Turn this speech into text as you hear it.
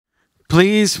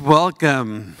Please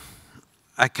welcome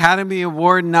Academy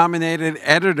Award nominated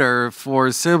editor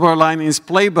for Silver Linings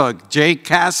Playbook, Jay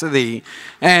Cassidy,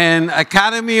 and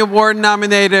Academy Award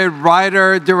nominated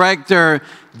writer director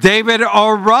David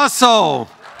O. Russell.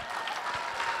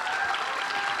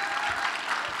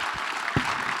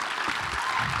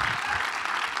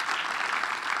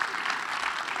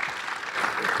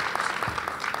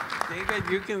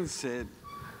 David, you can sit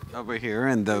over here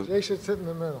and the... Jay should sit in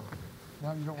the middle.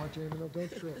 Now you don't want Jay in the middle,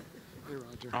 don't trip. Hey,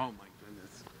 Roger. Oh my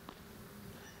goodness.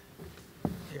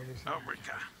 Here, Oh my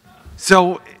God.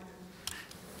 So,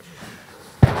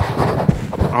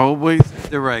 always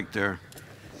director.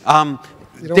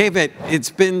 David, it's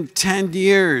been 10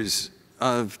 years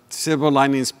of Silver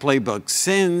Linings Playbook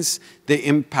since the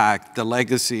impact, the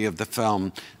legacy of the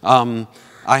film. I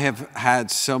have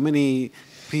had so many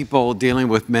people dealing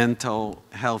with mental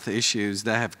health issues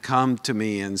that have come to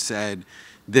me and said,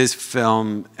 this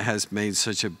film has made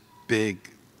such a big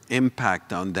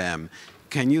impact on them.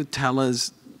 Can you tell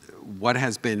us what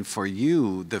has been for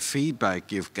you the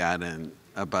feedback you've gotten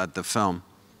about the film?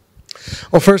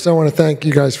 Well, first I want to thank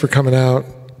you guys for coming out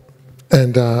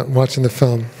and watching the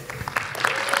film.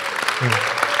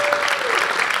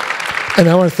 And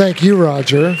I want to thank you,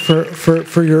 Roger,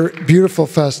 for your beautiful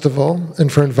festival and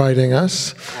for inviting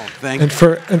us. Oh, thank you.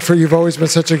 And for you've always been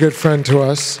such a good friend to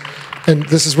us. And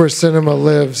this is where cinema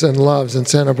lives and loves in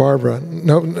Santa Barbara.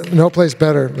 No place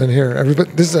better than here.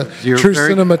 This is a true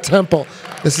cinema temple.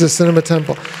 This is a cinema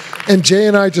temple. And Jay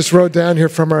and I just rode down here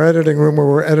from our editing room where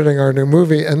we're editing our new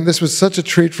movie, and this was such a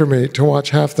treat for me to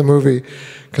watch half the movie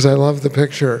because I love the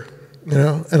picture, you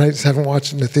know, and I just haven't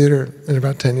watched it in the theater in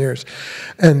about 10 years.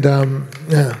 And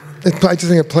yeah, I just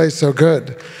think it plays so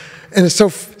good. And it's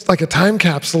so like a time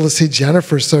capsule to see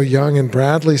Jennifer so young and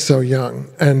Bradley so young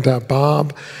and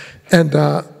Bob. And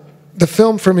the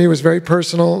film for me was very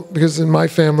personal because in my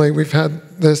family we've had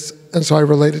this, and so I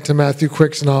related to Matthew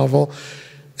Quick's novel.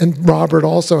 And Robert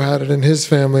also had it in his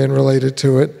family and related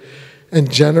to it. And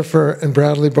Jennifer and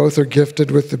Bradley both are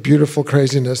gifted with the beautiful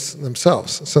craziness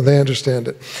themselves, so they understand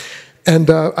it. And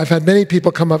I've had many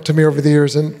people come up to me over the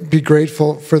years and be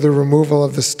grateful for the removal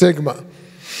of the stigma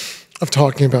of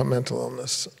talking about mental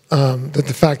illness. That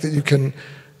the fact that you can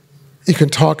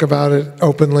talk about it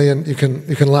openly, and you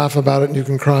can laugh about it, and you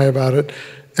can cry about it,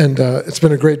 and it's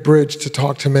been a great bridge to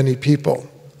talk to many people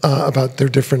about their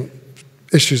different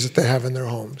issues that they have in their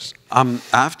homes.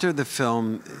 After the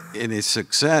film and its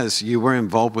success, you were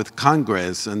involved with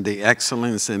Congress and the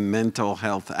Excellence in Mental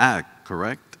Health Act,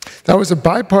 correct? That was a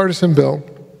bipartisan bill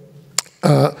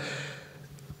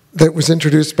that was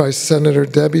introduced by Senator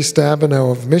Debbie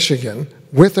Stabenow of Michigan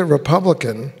with a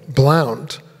Republican,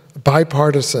 Blount,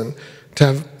 bipartisan, to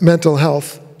have mental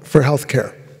health for health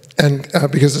care, and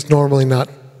because it's normally not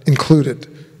included.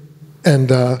 And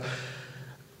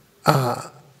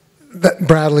that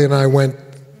Bradley and I went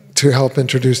to help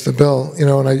introduce the bill, you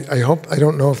know, and I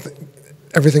don't know if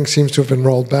everything seems to have been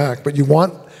rolled back, but you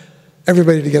want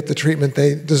everybody to get the treatment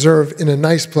they deserve in a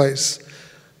nice place,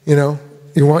 you know.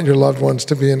 You want your loved ones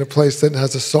to be in a place that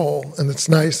has a soul, and it's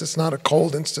nice, it's not a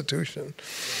cold institution.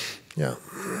 Yeah.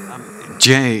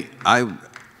 Jay, I've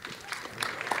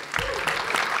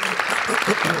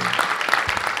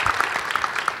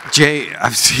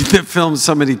seen the film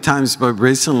so many times, but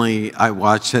recently I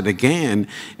watched it again,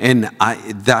 and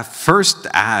that first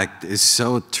act is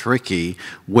so tricky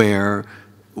where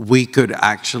we could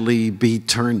actually be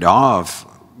turned off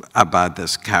about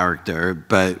this character,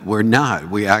 but we're not.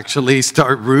 We actually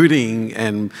start rooting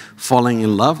and falling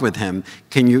in love with him.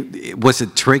 Was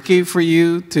it tricky for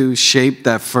you to shape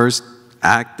that first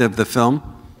act of the film?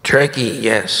 Tricky,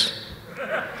 yes.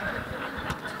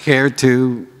 Care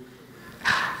to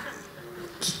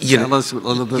tell us a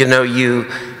little bit? You know,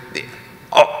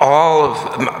 all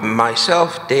of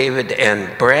myself, David,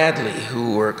 and Bradley,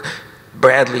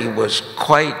 Bradley was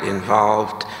quite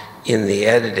involved in the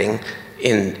editing,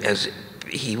 as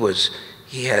he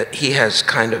has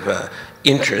kind of a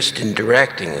interest in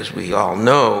directing, as we all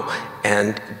know,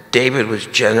 and David was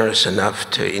generous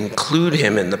enough to include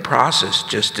him in the process,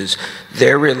 just as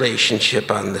their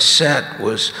relationship on the set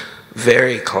was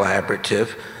very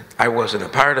collaborative. I wasn't a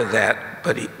part of that,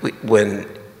 but when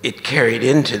it carried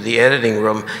into the editing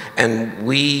room, and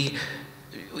we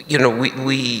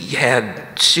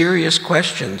had serious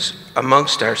questions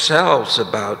amongst ourselves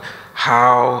about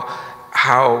how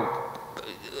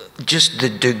just the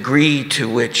degree to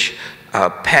which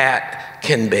Pat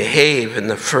can behave in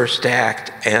the first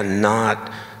act and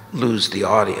not lose the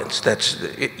audience. That's,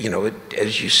 you know,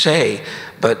 as you say,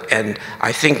 and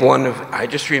I think I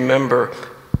just remember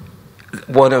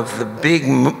one of the big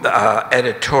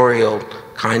editorial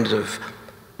kinds of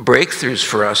breakthroughs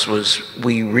for us was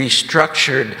we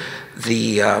restructured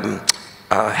the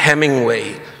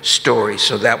Hemingway story.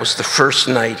 So that was the first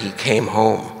night he came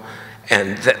home.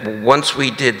 And that once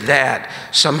we did that,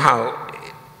 somehow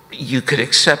you could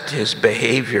accept his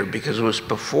behavior because it was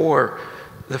before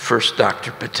the first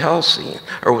Dr. Patel scene,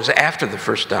 or it was after the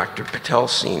first Dr. Patel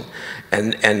scene.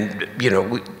 And you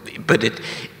know,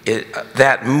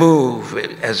 that move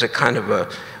as a kind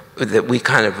of that we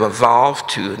kind of evolved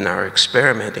to in our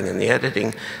experimenting and the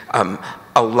editing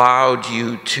allowed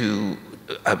you to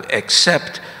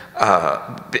accept,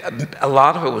 a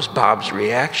lot of it was Bob's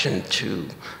reaction to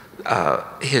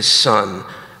his son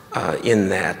in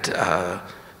that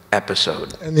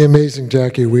episode. And the amazing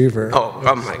Jackie Weaver. Oh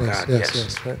my God, yes.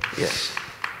 Yes, right. Yes.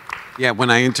 Yeah,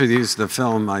 when I introduced the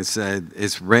film, I said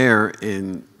it's rare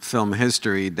in film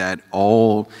history that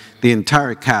the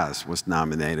entire cast was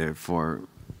nominated for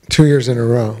 2 years in a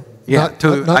row. Yeah,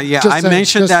 I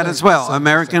mentioned that as well.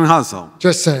 American Hustle.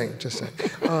 Just saying.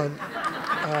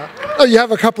 Oh, you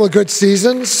have a couple of good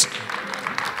seasons.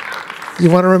 You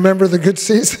want to remember the good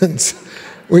seasons.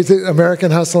 We did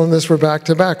American Hustle and this were back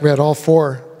to back. We had all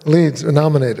 4 leads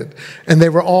nominated, and they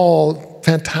were all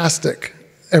fantastic.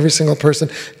 Every single person.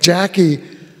 Jackie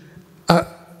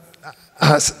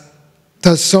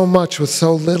does so much with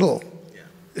so little.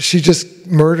 She just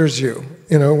murders you,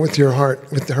 you know, with your heart,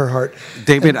 with her heart.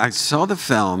 David, I saw the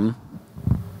film,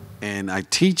 and I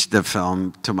teach the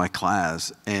film to my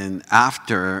class, and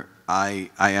after I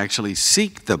actually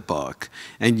seek the book,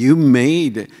 and you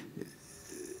made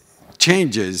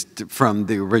changes from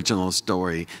the original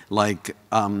story, like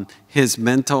his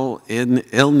mental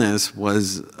illness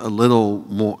was a little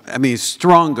more,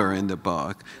 stronger in the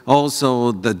book.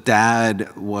 Also, the dad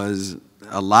was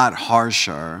a lot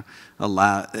harsher, a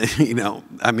lot,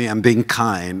 I'm being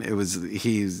kind.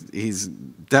 He's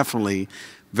definitely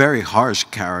very harsh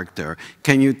character.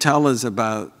 Can you tell us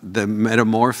about the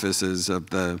metamorphosis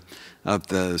of the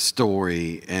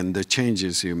story and the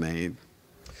changes you made?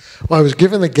 Well, I was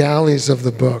given the galleys of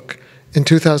the book in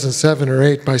 2007 or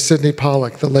 8 by Sidney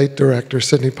Pollack, the late director,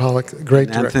 Sidney Pollack, great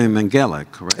director. Anthony Minghella,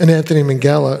 correct? And Anthony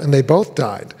Minghella, and they both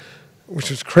died, which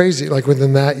was crazy, like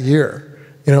within that year.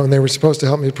 And they were supposed to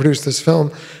help me produce this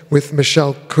film with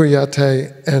Michelle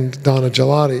Kuyate and Donna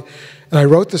Gelati. And I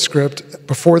wrote the script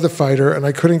before The Fighter, and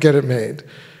I couldn't get it made.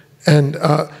 And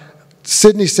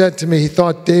Sidney said to me, he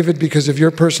thought, David, because of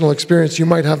your personal experience, you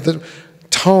might have the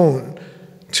tone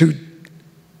to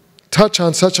touch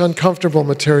on such uncomfortable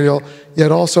material,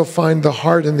 yet also find the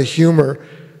heart and the humor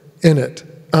in it,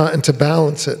 and to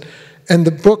balance it. And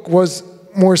the book was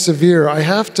more severe. I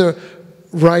have to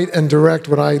write and direct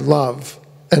what I love,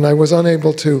 and I was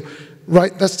unable to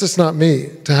write, that's just not me,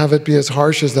 to have it be as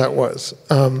harsh as that was.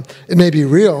 It may be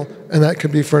real, and that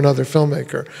could be for another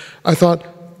filmmaker. I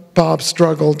thought Bob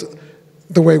struggled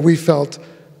the way we felt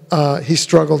he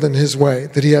struggled in his way,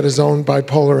 that he had his own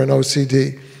bipolar and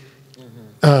OCD.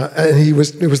 And it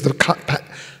was the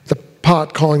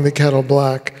pot calling the kettle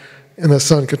black, and the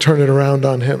sun could turn it around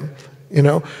on him,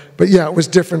 But yeah, it was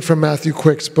different from Matthew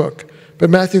Quick's book.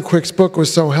 But Matthew Quick's book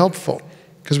was so helpful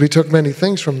because we took many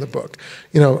things from the book.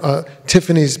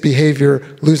 Tiffany's behavior,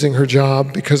 losing her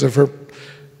job because of her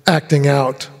acting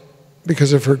out,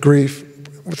 because of her grief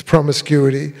with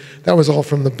promiscuity. That was all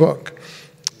from the book.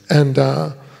 And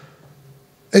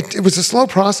it was a slow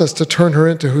process to turn her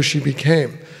into who she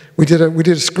became. We did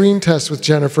a screen test with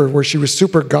Jennifer where she was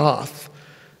super goth,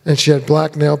 and she had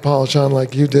black nail polish on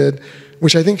like you did,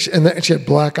 which I think, and she had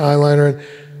black eyeliner,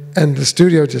 and the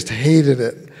studio just hated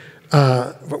it.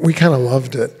 But we kind of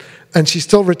loved it. And she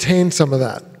still retained some of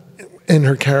that in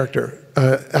her character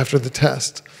after the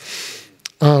test.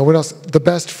 What else? The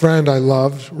best friend I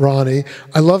loved, Ronnie.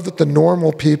 I love that the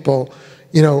normal people,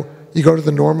 you go to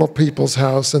the normal people's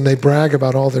house and they brag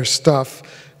about all their stuff,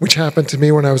 which happened to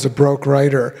me when I was a broke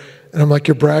writer. And I'm like,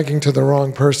 you're bragging to the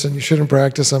wrong person. You shouldn't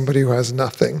brag to somebody who has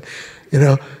nothing.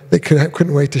 They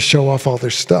couldn't wait to show off all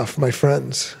their stuff, my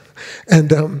friends. And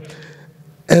then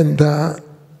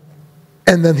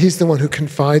he's the one who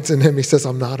confides in him. He says,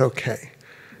 I'm not okay.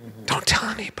 Don't tell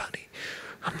anybody.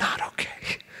 I'm not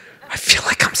okay. I feel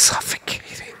like I'm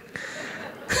suffocating.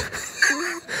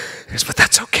 But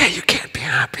that's okay. You can't be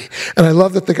happy. And I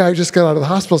love that the guy who just got out of the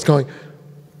hospital is going,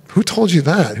 who told you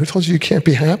that? Who told you can't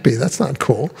be happy? That's not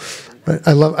cool. Right?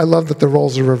 I love that the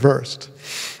roles are reversed.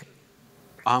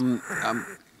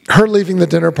 Her leaving the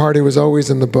dinner party was always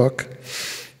in the book.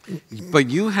 But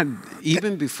you had,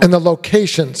 even before... And the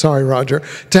location, sorry, Roger,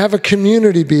 to have a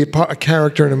community be a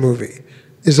character in a movie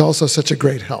is also such a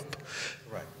great help.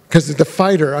 Right. because The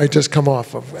Fighter I just come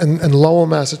off of, and Lowell,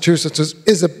 Massachusetts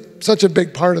is such a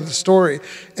big part of the story,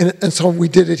 and so we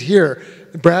did it here.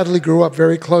 Bradley grew up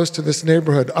very close to this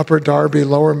neighborhood, Upper Darby,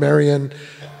 Lower Merion,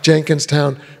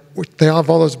 Jenkinstown. They all have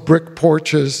all those brick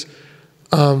porches.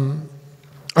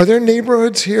 Are there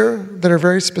neighborhoods here that are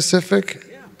very specific?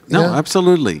 Yeah. No,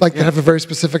 absolutely. Like they have a very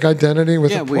specific identity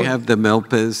with we have the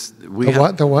Milpas.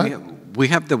 The what? We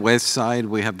have the west side,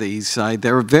 we have the east side.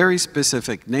 There are very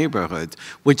specific neighborhoods,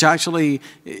 which actually,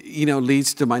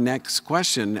 leads to my next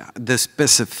question, the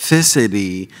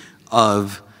specificity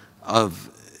of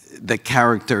the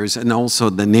characters and also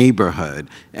the neighborhood,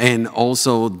 and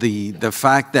also the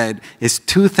fact that it's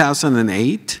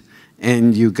 2008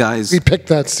 and you guys... We picked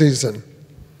that season.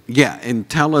 Yeah, and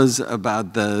tell us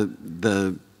about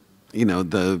the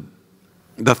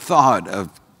thought of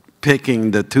picking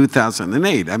the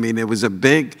 2008. I mean, it was a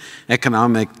big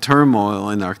economic turmoil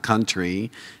in our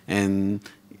country, and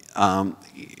can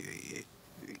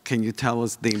you tell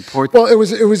us the importance? Well,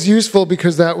 it was useful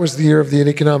because that was the year of the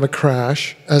economic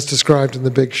crash, as described in The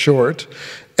Big Short,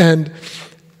 and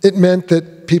it meant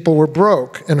that people were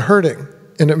broke and hurting.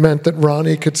 And it meant that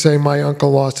Ronnie could say, my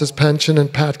uncle lost his pension,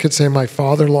 and Pat could say, my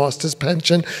father lost his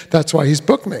pension. That's why he's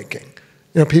bookmaking.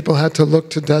 People had to look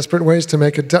to desperate ways to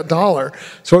make a dollar.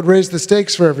 So it raised the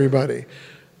stakes for everybody.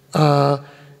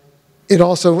 It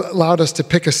also allowed us to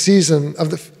pick a season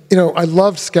of the, I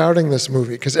loved scouting this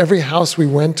movie because every house we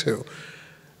went to,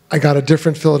 I got a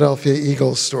different Philadelphia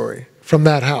Eagles story from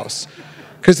that house.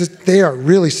 Because they are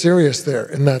really serious there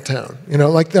in that town,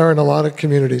 like they are in a lot of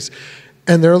communities.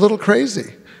 And they're a little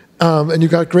crazy. And you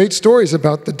got great stories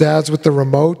about the dads with the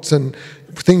remotes and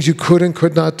things you could and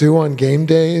could not do on game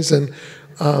days. And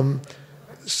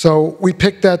so we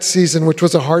picked that season, which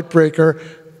was a heartbreaker,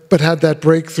 but had that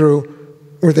breakthrough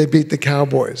where they beat the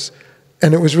Cowboys.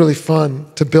 And it was really fun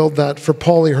to build that for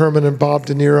Paulie Herman and Bob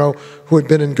De Niro, who had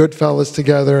been in Goodfellas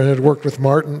together and had worked with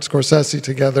Martin Scorsese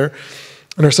together,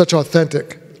 and are such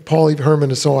authentic. Paulie Herman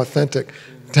is so authentic.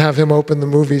 To have him open the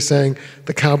movie saying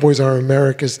the Cowboys are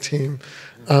America's team,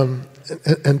 and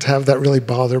to have that really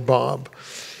bother Bob.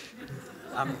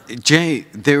 Jay,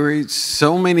 there are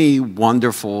so many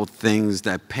wonderful things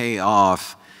that pay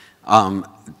off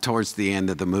towards the end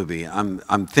of the movie.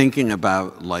 I'm thinking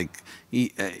about, like,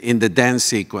 in the dance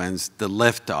sequence, the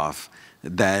liftoff,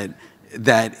 that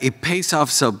it pays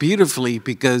off so beautifully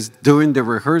because during the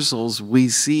rehearsals we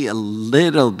see a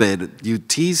little bit, you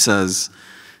tease us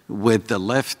with the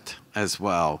lift as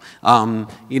well. The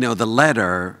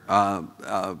letter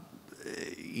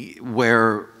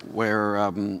where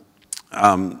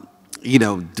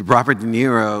Robert De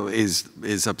Niro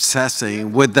is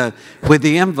obsessing with the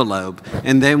envelope,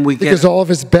 and then because all of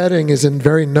his betting is in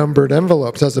very numbered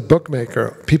envelopes. As a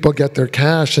bookmaker, people get their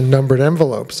cash in numbered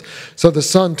envelopes. So the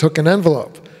son took an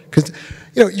envelope because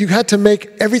you had to make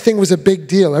everything was a big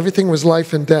deal. Everything was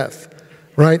life and death.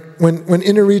 Right? When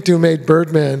Inarritu made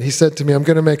Birdman, he said to me, I'm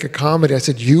going to make a comedy. I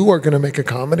said, you are going to make a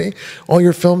comedy? All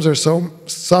your films are so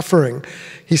suffering.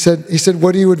 He said,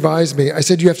 what do you advise me? I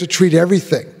said, you have to treat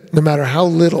everything, no matter how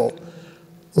little,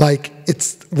 like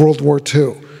it's World War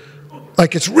II.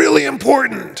 Like it's really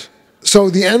important.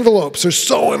 So the envelopes are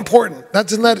so important.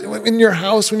 That's in your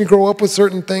house when you grow up with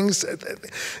certain things.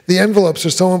 The envelopes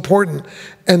are so important.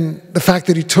 And the fact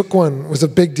that he took one was a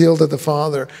big deal to the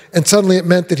father. And suddenly it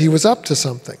meant that he was up to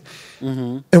something.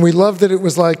 Mm-hmm. And we loved that it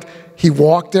was like he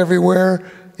walked everywhere.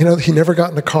 He never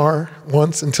got in a car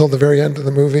once until the very end of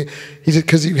the movie.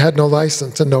 Because he had no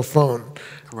license and no phone.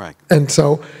 Correct. And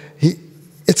so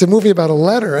it's a movie about a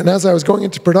letter, and as I was going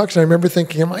into production, I remember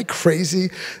thinking, am I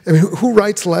crazy? I mean, who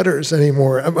writes letters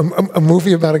anymore? A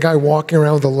movie about a guy walking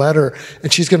around with a letter,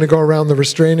 and she's going to go around the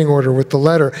restraining order with the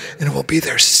letter, and it will be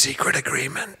their secret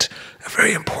agreement, a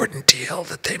very important deal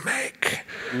that they make.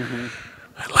 Mm-hmm.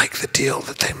 I like the deal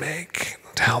that they make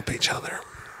to help each other.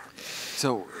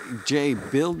 So, Jay,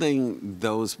 building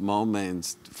those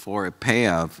moments for a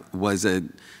payoff, was it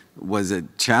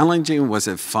challenging? Was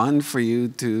it fun for you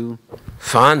to?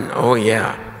 Fun? Oh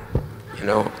yeah.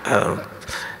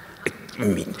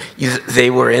 They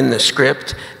were in the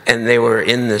script, and they were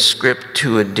in the script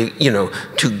to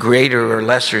to greater or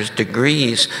lesser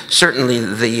degrees. Certainly,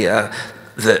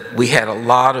 we had a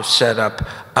lot of setup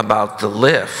about the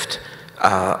lift,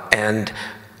 and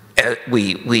it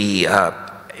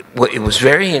was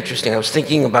very interesting. I was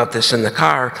thinking about this in the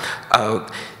car.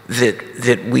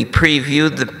 That we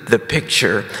previewed the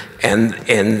picture and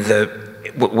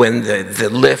when the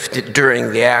lift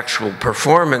during the actual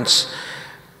performance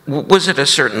was at a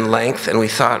certain length, and we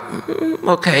thought,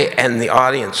 okay, and the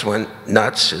audience went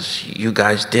nuts, as you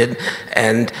guys did,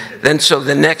 and then so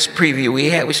the next preview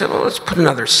we had, we said, well, let's put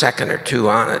another second or two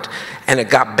on it, and it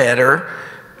got better,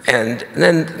 and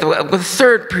then with the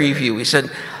third preview, we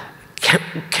said,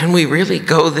 can we really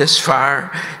go this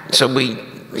far? So we,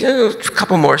 a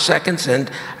couple more seconds, and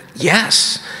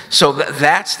yes. So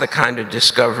that's the kind of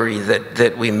discovery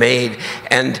that we made,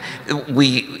 and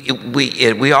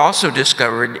we also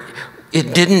discovered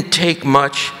it didn't take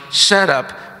much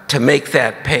setup to make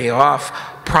that pay off,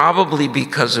 probably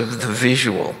because of the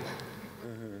visual.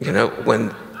 You know,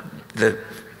 when the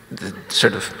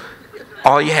sort of,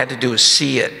 all you had to do was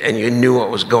see it and you knew what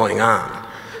was going on.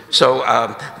 So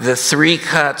the 3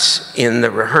 cuts in the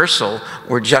rehearsal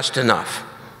were just enough.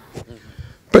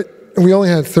 We only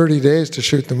had 30 days to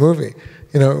shoot the movie.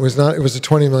 You know, it was a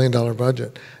 $20 million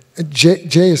budget.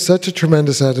 Jay is such a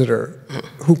tremendous editor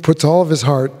who puts all of his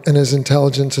heart and his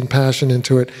intelligence and passion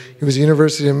into it. He was a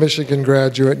University of Michigan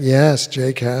graduate. Yes,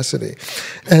 Jay Cassidy.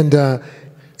 And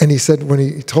he said when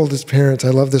he told his parents, I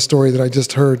love the story that I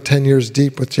just heard 10 years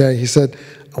deep with Jay, he said,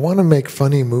 I want to make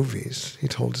funny movies, he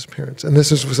told his parents. And this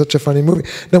was such a funny movie.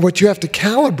 Now what you have to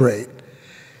calibrate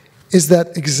is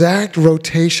that exact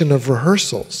rotation of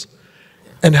rehearsals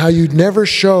and how you'd never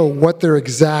show what their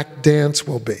exact dance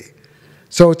will be.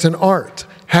 So it's an art.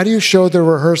 How do you show the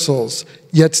rehearsals,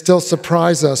 yet still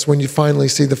surprise us when you finally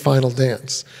see the final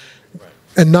dance?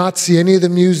 And not see any of the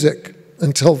music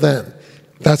until then.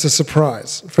 That's a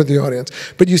surprise for the audience.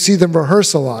 But you see them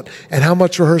rehearse a lot, and how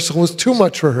much rehearsal was too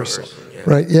much rehearsal,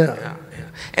 right? Yeah.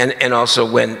 And also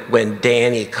when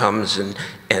Danny comes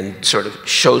and sort of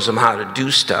shows them how to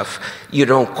do stuff, you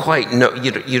don't quite know,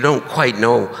 you don't quite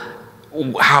know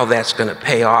how that's going to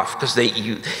pay off, because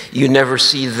you never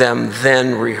see them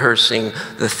then rehearsing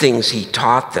the things he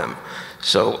taught them.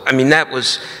 So I mean that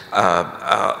was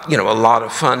you know, a lot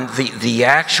of fun. The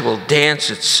actual dance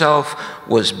itself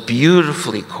was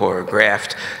beautifully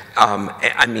choreographed.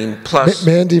 I mean, plus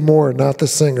Mandy Moore, not the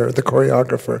singer, the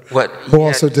choreographer, who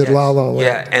also did La La Land.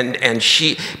 Yeah, and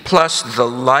she, plus the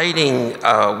lighting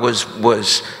was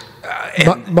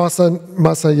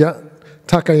Masaya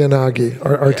Takayanagi,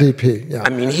 our DP. Yeah, I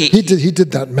mean he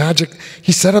did that magic.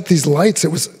 He set up these lights.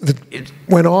 It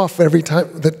went off every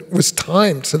time. That was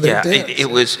timed. So it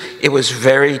was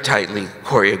very tightly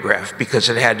choreographed because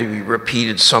it had to be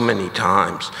repeated so many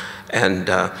times. And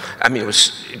I mean, it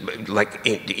was like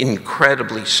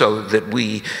incredibly so that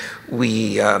we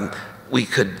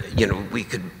could, you know, we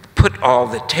could put all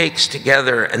the takes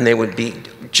together and they would be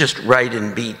just right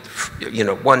in beat, you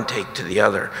know, one take to the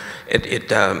other. It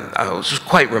was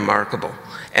quite remarkable.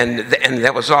 And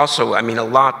that was also, I mean, a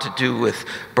lot to do with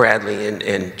Bradley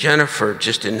and Jennifer,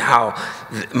 just in how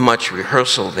much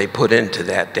rehearsal they put into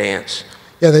that dance.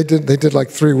 Yeah, they did like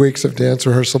 3 weeks of dance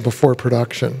rehearsal before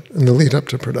production, in the lead up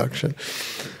to production.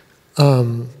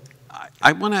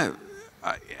 I want to,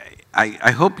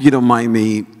 I hope you don't mind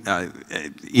me,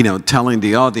 you know, telling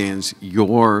the audience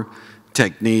your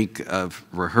technique of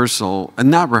rehearsal,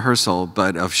 not rehearsal,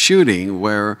 but of shooting,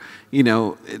 where, you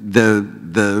know,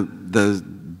 the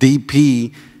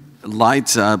DP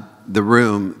lights up the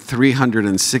room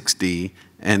 360,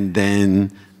 and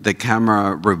then the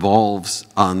camera revolves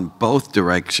on both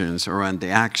directions around the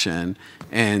action,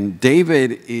 and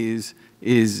David is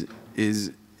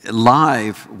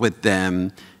live with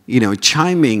them, you know,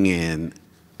 chiming in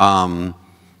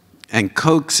and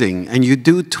coaxing, and you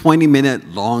do 20-minute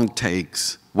long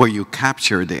takes where you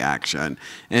capture the action.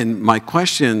 And my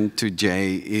question to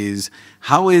Jay is,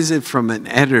 how is it from an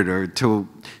editor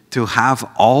to have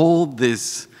all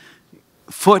this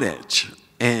footage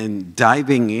and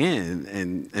diving in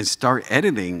and start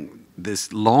editing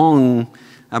this long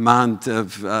amount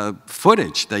of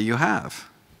footage that you have?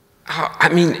 I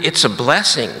mean, it's a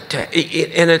blessing,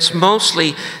 and it's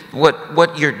mostly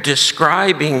what you're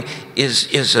describing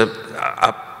is a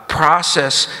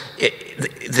process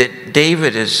that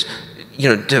David has, you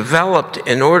know, developed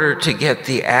in order to get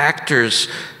the actors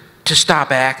to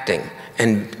stop acting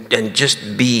and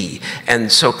just be.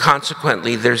 And so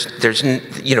consequently, there's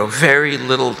you know, very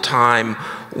little time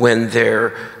when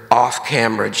they're off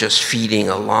camera just feeding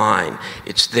a line.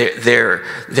 It's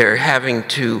they're having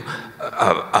to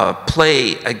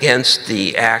play against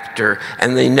the actor,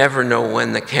 and they never know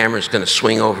when the camera's going to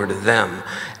swing over to them.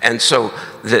 And so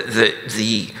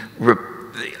the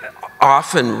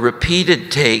often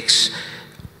repeated takes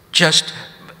just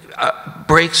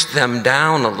breaks them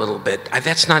down a little bit.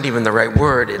 That's not even the right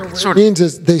word. What it means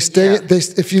is they stay. Yeah.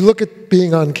 If you look at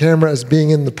being on camera as being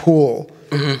in the pool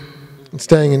and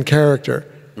staying in character,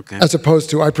 as opposed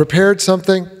to I prepared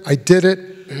something, I did it,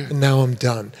 and now I'm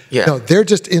done. Yeah. No, they're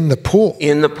just in the pool.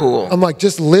 In the pool. I'm like,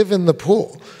 just live in the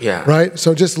pool. Yeah. Right?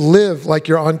 So just live like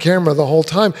you're on camera the whole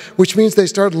time, which means they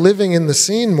start living in the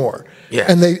scene more. Yes.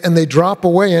 And they drop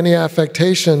away any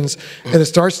affectations, and it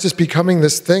starts just becoming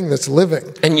this thing that's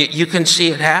living. And you can see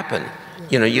it happen.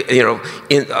 You know,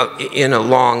 in a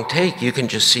long take, you can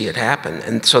just see it happen.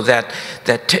 And so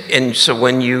so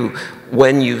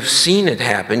when you've seen it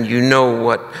happen, you know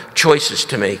what choices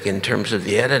to make in terms of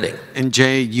the editing. And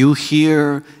Jay, you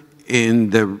hear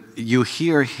him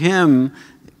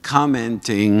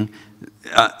commenting,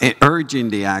 urging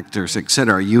the actors,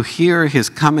 etc. You hear his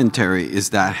commentary. Is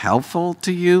that helpful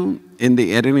to you in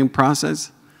the editing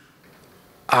process?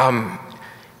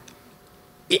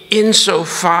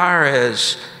 Insofar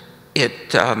as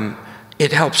it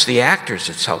helps the actors,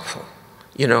 it's helpful.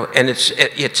 You know, and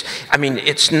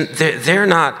they're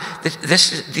not,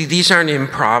 these aren't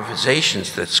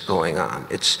improvisations that's going on.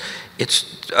 It's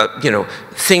you know,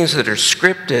 things that are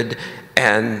scripted,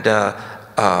 and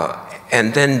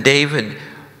then David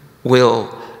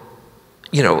will,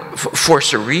 you know,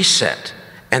 force a reset,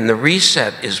 and the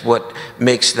reset is what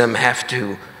makes them have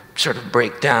to sort of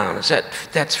break down.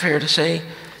 That's fair to say?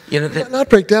 You know, not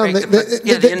break down.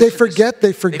 They forget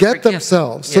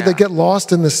themselves, so they get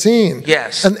lost in the scene.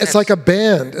 Yes, and it's like a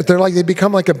band. They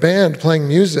become like a band playing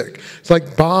music. It's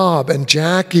like Bob and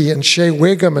Jackie and Shea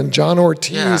Wiggum and John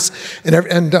Ortiz and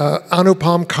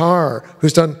Anupam Kher,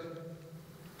 who's done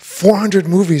 400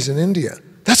 movies in India.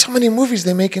 That's how many movies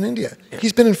they make in India. Yeah.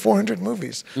 He's been in 400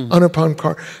 movies, Anupam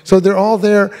Kher. So they're all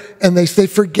there, and they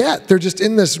forget. They're just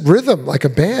in this rhythm like a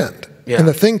band. Yeah. And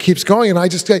the thing keeps going, and I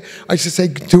just say,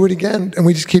 do it again, and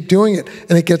we just keep doing it,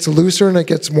 and it gets looser and it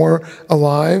gets more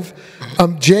alive.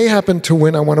 Jay happened to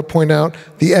win, I want to point out,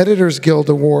 the Editors Guild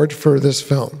Award for this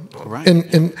film. All right.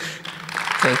 Thank you.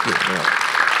 Yeah.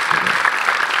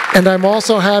 And I'm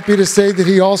also happy to say that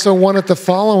he also won it the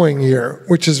following year,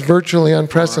 which is virtually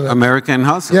unprecedented. American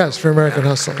Hustle. Yes, for American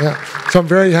Hustle. Yeah. So I'm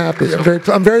very happy.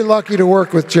 I'm very lucky to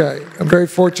work with Jay. I'm very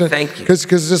fortunate. Thank you. Because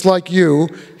just like you,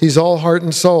 he's all heart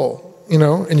and soul. You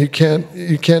know, and you can't.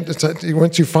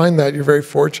 Once you find that, you're very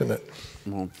fortunate.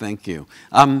 Well, thank you.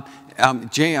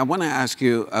 Jay, I want to ask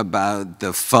you about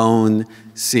the phone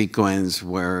sequence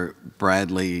where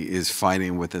Bradley is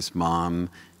fighting with his mom,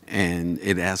 and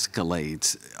it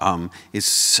escalates. It's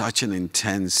such an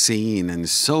intense scene and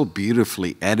so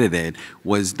beautifully edited.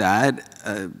 Was that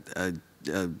a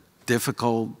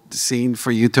difficult scene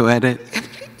for you to edit?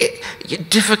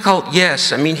 Difficult,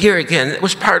 yes. I mean, here again, it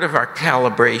was part of our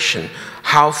calibration.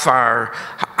 How far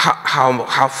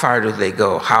do they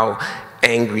go? How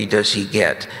angry does he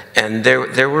get? And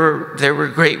there were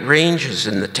great ranges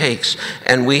in the takes,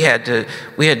 and we had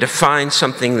to find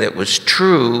something that was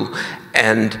true,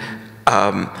 and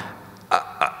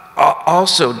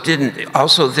also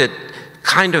that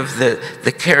kind of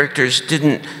the characters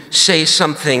didn't say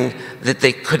something that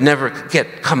they could never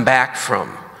come back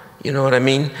from. You know what I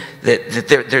mean?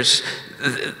 There's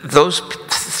those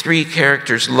three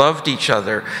characters loved each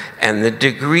other, and the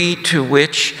degree to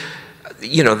which,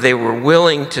 you know, they were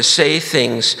willing to say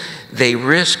things, they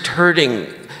risked hurting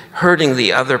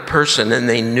the other person, and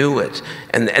they knew it,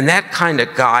 and that kind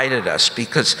of guided us,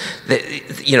 because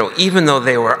you know, even though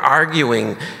they were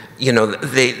arguing, you know,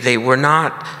 they were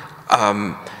not.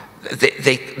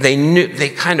 They knew, they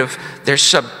kind of, their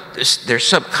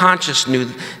subconscious knew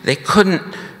they couldn't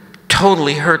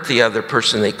totally hurt the other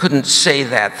person. They couldn't say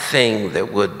that thing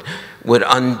that would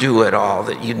undo it all,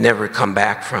 that you'd never come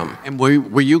back from. And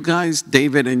were you guys,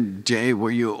 David and Jay,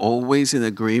 were you always in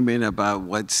agreement about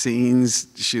what scenes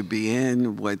should be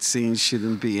in, what scenes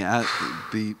shouldn't be?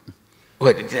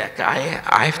 What, exactly?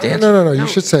 I have to answer. No, you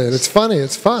should say it. It's funny.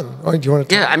 It's fun. Oh, do you want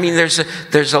to? Yeah, I mean,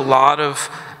 there's a lot of,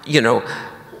 you know,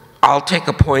 I'll take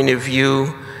a point of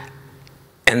view,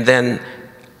 and then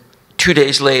 2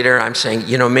 days later, I'm saying,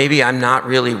 you know, maybe I'm not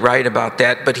really right about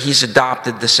that, but he's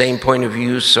adopted the same point of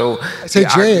view, so I say,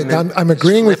 Jay, I'm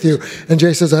agreeing with you, and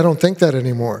Jay says, I don't think that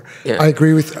anymore. Yeah. I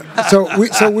agree with you.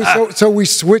 So we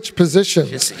switch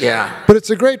positions. Yeah. But it's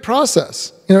a great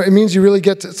process. You know, it means you really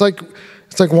get to, it's like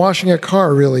washing a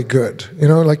car really good. You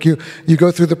know, like you go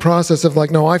through the process of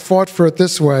like, no, I fought for it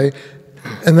this way,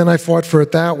 and then I fought for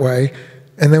it that way,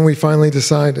 and then we finally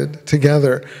decided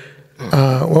together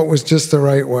what was just the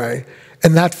right way.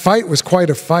 And that fight was quite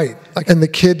a fight. And the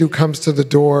kid who comes to the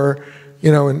door,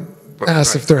 you know, and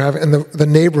asks if they're having, and the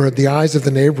neighborhood, the eyes of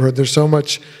the neighborhood, there's so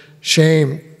much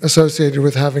shame associated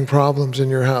with having problems in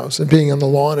your house and being on the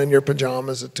lawn in your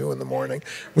pajamas at 2 in the morning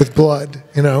with blood,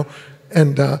 you know,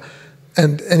 and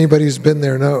anybody who's been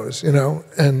there knows, you know,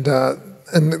 and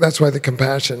that's why the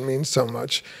compassion means so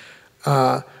much.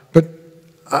 But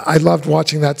I loved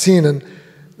watching that scene, and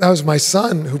that was my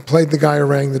son who played the guy who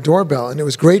rang the doorbell, and it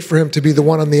was great for him to be the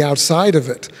one on the outside of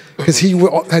it, because he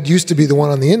had used to be the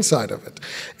one on the inside of it.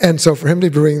 And so for him to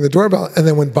be ringing the doorbell, and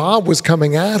then when Bob was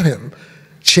coming at him,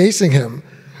 chasing him,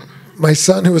 my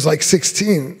son, who was like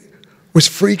 16, was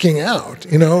freaking out,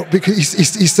 you know, because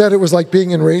he said it was like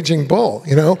being in Raging Bull,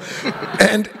 you know,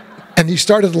 and he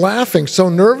started laughing so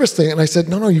nervously, and I said,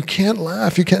 no, you can't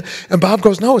laugh, you can't. And Bob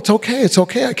goes, no, it's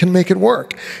okay, I can make it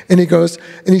work. And he goes,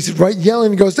 and he's right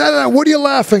yelling, he goes, Dad, what are you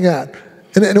laughing at?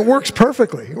 And it works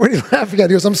perfectly. What are you laughing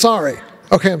at? He goes, I'm sorry.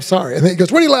 Okay, I'm sorry. And then he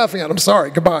goes, what are you laughing at? I'm sorry,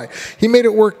 goodbye. He made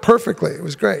it work perfectly. It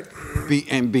was great.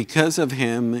 And because of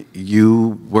him,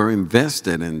 you were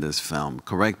invested in this film,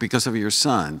 correct? Because of your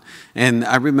son. And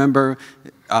I remember,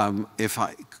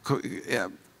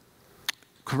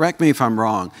 correct me if I'm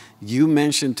wrong, you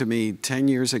mentioned to me 10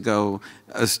 years ago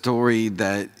a story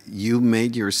that you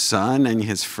made your son and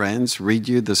his friends read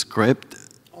you the script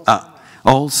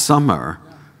all summer.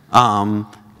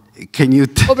 Can you?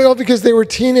 Well, because they were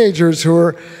teenagers who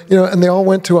were, you know, and they all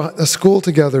went to a school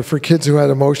together for kids who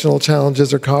had emotional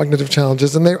challenges or cognitive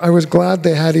challenges. And I was glad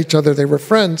they had each other. They were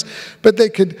friends, but they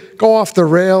could go off the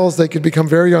rails. They could become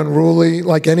very unruly,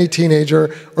 like any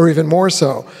teenager, or even more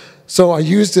so. So I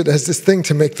used it as this thing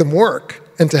to make them work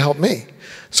and to help me.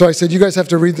 So I said, you guys have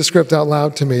to read the script out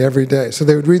loud to me every day. So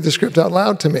they would read the script out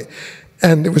loud to me.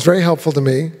 And it was very helpful to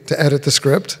me to edit the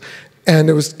script.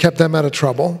 And it kept them out of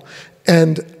trouble.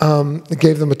 And it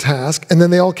gave them a task. And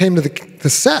then they all came to the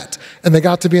set. And they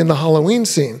got to be in the Halloween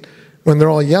scene when they're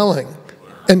all yelling.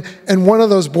 And one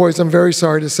of those boys, I'm very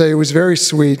sorry to say, who was very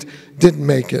sweet, didn't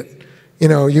make it. You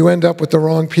know, you end up with the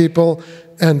wrong people.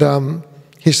 And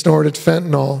he snorted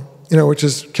fentanyl, you know, which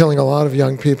is killing a lot of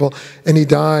young people. And he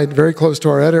died very close to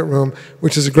our edit room,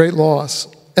 which is a great loss.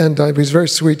 And he was a very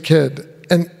sweet kid.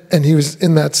 And he was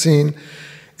in that scene.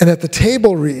 And at the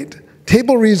table reads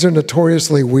are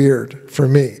notoriously weird for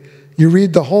me. You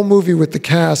read the whole movie with the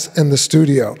cast and the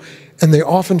studio, and they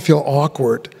often feel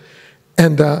awkward.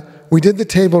 And we did the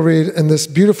table read, and this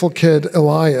beautiful kid,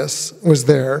 Elias, was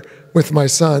there with my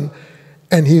son,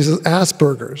 and he's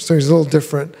Asperger's, so he's a little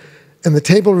different. And the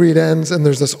table read ends, and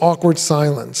there's this awkward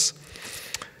silence.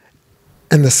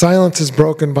 And the silence is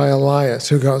broken by Elias,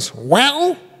 who goes,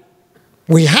 well,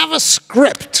 we have a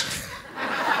script.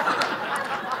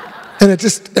 And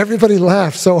everybody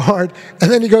laughed so hard.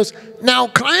 And then he goes, now,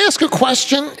 can I ask a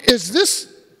question? Is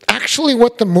this actually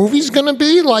what the movie's gonna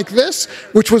be, like this?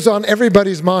 Which was on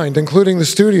everybody's mind, including the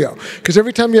studio. Because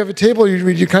every time you have a table you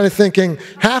read, you're kind of thinking,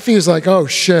 half is like, oh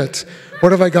shit,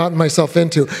 what have I gotten myself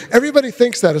into? Everybody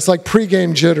thinks that. It's like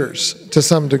pre-game jitters to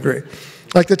some degree.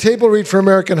 Like the table read for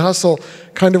American Hustle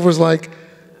kind of was like,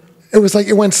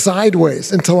 it went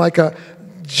sideways into like a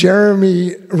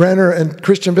Jeremy Renner and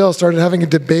Christian Bale started having a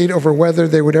debate over whether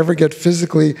they would ever get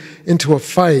physically into a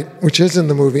fight, which is in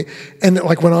the movie, and it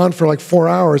like went on for like 4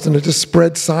 hours, and it just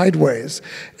spread sideways.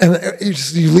 And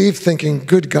you leave thinking,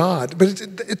 good God. But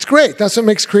it's great. That's what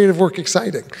makes creative work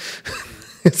exciting.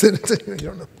 You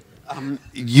don't know.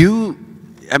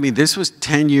 I mean, this was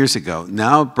 10 years ago.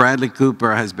 Now Bradley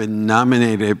Cooper has been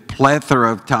nominated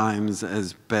plethora of times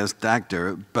as Best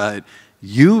Actor, but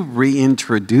you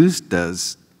reintroduced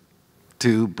us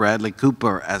to Bradley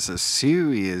Cooper as a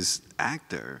serious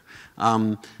actor.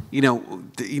 You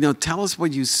know, tell us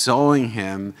what you saw in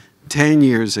him 10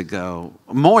 years ago,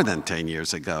 more than 10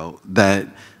 years ago, that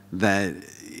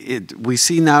we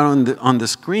see now on the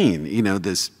screen. You know,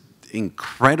 this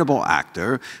incredible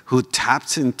actor who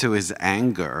taps into his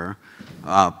anger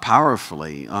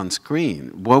powerfully on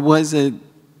screen. What was it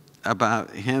about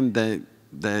him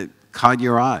that caught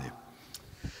your eye?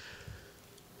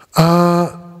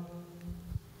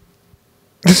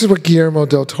 This is what Guillermo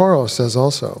del Toro says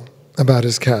also about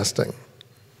his casting.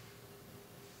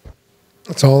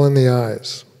 It's all in the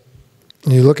eyes.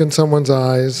 And you look in someone's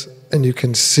eyes and you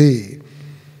can see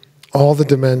all the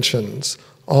dimensions,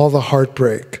 all the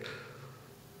heartbreak,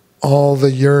 all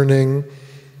the yearning,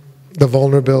 the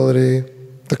vulnerability,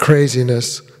 the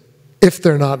craziness, if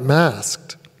they're not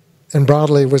masked. And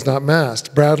Bradley was not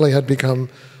masked. Bradley had become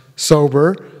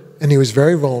sober, and he was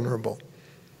very vulnerable.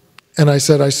 And I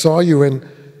said, I saw you in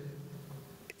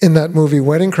that movie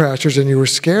Wedding Crashers, and you were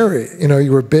scary. You know,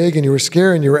 you were big, and you were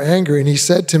scary, and you were angry. And he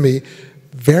said to me,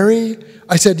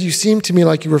 I said, you seemed to me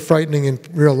like you were frightening in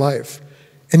real life.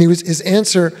 And his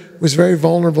answer was very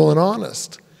vulnerable and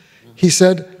honest. He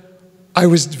said, I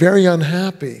was very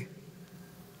unhappy.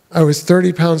 I was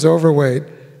 30 pounds overweight,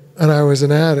 and I was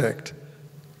an addict.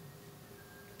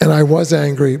 And I was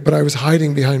angry, but I was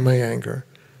hiding behind my anger.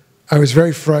 I was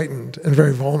very frightened and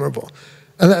very vulnerable.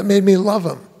 And that made me love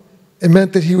him. It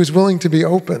meant that he was willing to be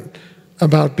open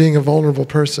about being a vulnerable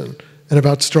person and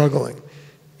about struggling,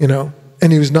 you know?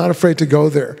 And he was not afraid to go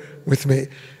there with me.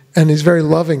 And he's a very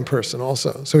loving person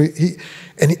also. So he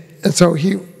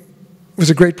was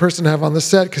a great person to have on the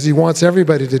set because he wants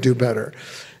everybody to do better.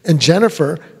 And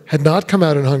Jennifer had not come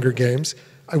out in Hunger Games.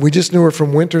 We just knew her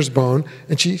from Winter's Bone,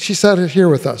 and she sat here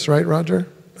with us, right, Roger?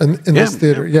 In this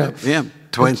theater, yeah.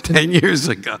 10 years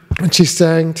ago. And she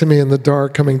sang to me in the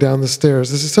dark coming down the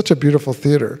stairs. This is such a beautiful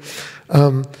theater.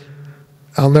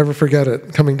 I'll never forget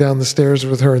it, coming down the stairs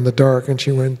with her in the dark, and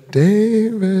she went,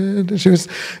 David.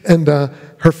 And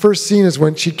her first scene is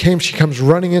when she comes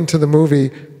running into the movie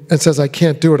and says, I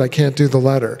can't do it, I can't do the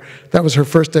letter. That was her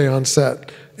first day on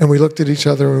set. And we looked at each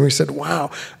other and we said,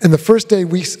 wow. And the first day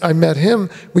I met him,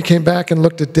 we came back and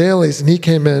looked at dailies, and he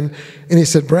came in and he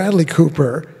said, Bradley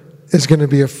Cooper is going to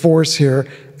be a force here.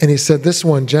 And he said, this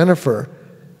one, Jennifer,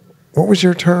 what was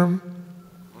your term?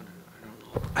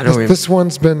 I don't remember. This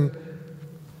one's been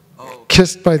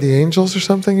kissed by the angels or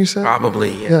something, you said?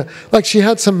 Probably, yeah. Like she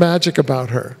had some magic about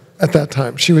her at that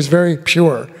time. She was very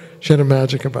pure. She had a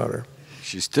magic about her.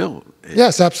 She still is.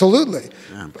 Yes, absolutely.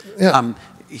 Yeah.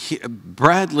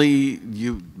 Bradley,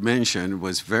 you mentioned,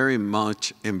 was very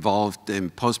much involved in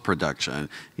post-production.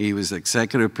 He was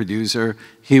executive producer.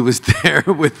 He was there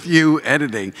with you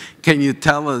editing. Can you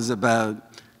tell us about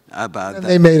that?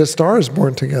 They made A Star Is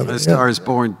Born together. A Star Is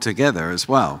Born together as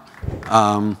well.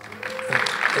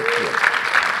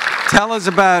 Tell us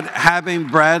about having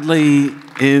Bradley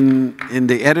in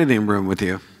the editing room with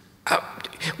you.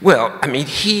 Well, I mean,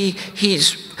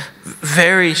 he's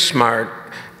very smart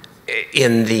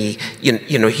in the,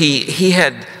 he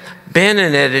had been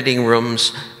in editing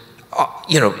rooms,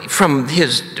 from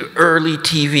his early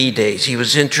TV days. He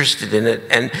was interested in it,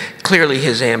 and clearly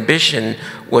his ambition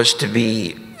was to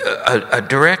be a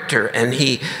director, and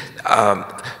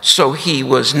so he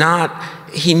was not,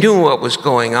 he knew what was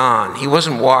going on. He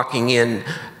wasn't walking in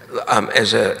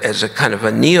as a kind of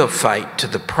a neophyte to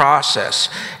the process,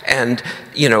 and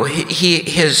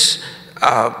his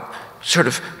sort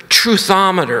of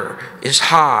truthometer is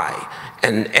high,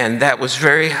 and that was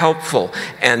very helpful.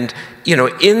 And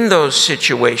in those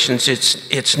situations,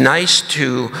 it's nice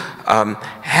to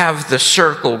have the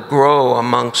circle grow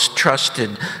amongst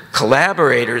trusted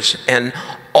collaborators, and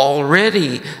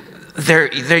already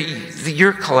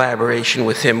your collaboration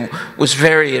with him was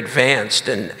very advanced,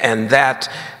 and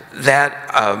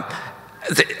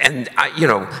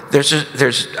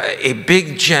there's a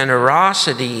big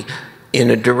generosity in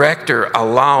a director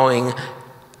allowing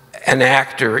an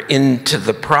actor into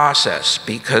the process,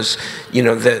 because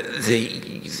it's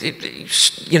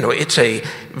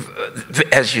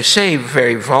as you say,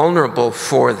 very vulnerable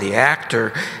for the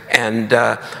actor, and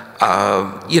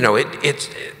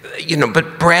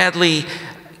but Bradley,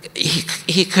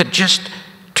 he could just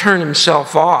turn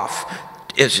himself off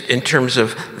in terms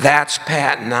of that's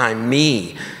Pat and I'm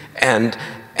me, and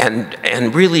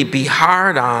really be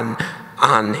hard on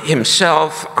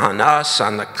himself, on us,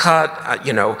 on the cut,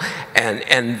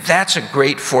 and that's a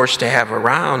great force to have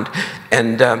around.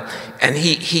 And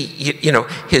he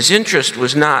his interest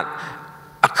was not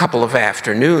a couple of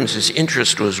afternoons. His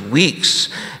interest was weeks,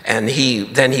 and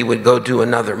then he would go do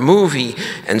another movie,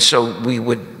 and so we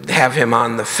would have him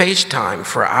on the FaceTime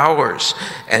for hours,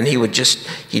 and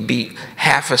he'd be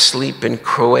half asleep in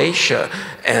Croatia,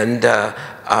 and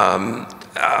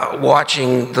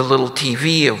watching the little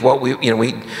TV of what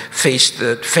we'd face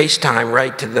the FaceTime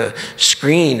right to the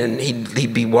screen, and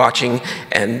he'd be watching,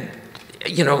 and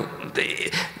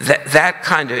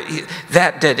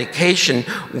that dedication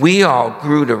we all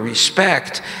grew to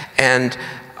respect, and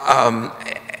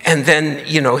then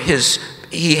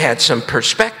he had some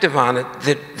perspective on it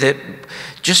that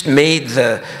just made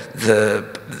the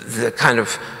kind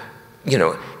of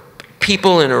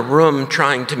people in a room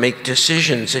trying to make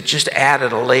decisions. It just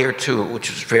added a layer to it,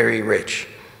 which was very rich.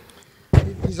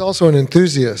 He's also an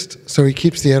enthusiast, so he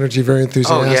keeps the energy very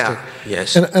enthusiastic. Oh, yeah,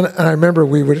 yes. And I remember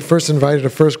we would first invited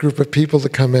a first group of people to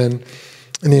come in,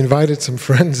 and he invited some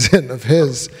friends in of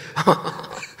his.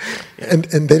 and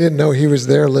they didn't know he was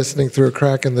there listening through a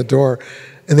crack in the door,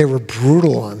 and they were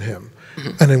brutal on him.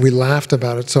 And then we laughed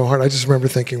about it so hard. I just remember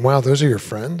thinking, wow, those are your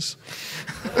friends?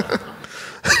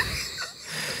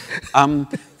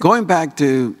 Going back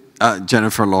to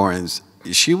Jennifer Lawrence,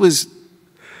 she was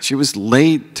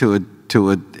late in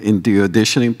the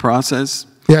auditioning process.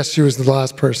 Yes, she was the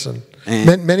last person.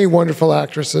 Many wonderful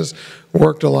actresses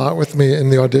worked a lot with me in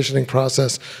the auditioning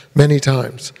process many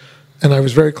times, and I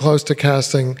was very close to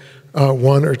casting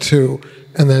one or two,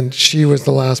 and then she was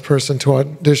the last person to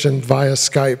audition via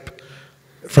Skype,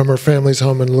 from her family's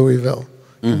home in Louisville,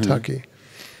 Kentucky.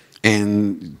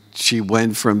 And she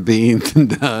went from being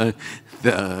the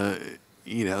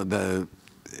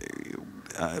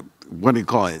what do you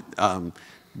call it?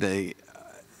 The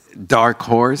dark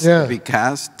horse to be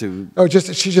cast to. Oh,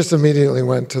 she just immediately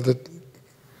went to the.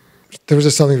 There was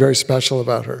just something very special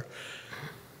about her,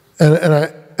 and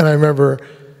I remember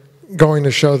going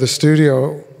to show the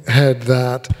studio head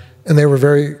that, and they were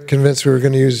very convinced we were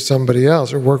going to use somebody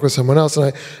else or work with someone else,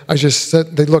 and I just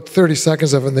said, they looked 30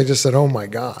 seconds of it and they just said, "Oh my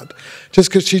God," just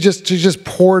because she just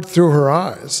poured through her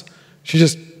eyes, she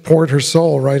just poured her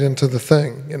soul right into the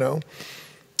thing, you know,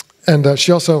 and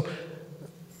she also.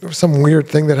 There was some weird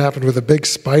thing that happened with a big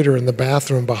spider in the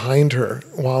bathroom behind her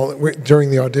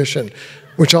during the audition,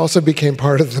 which also became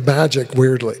part of the magic,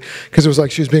 weirdly. Because it was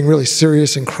like she was being really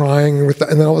serious and crying, and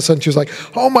then all of a sudden she was like,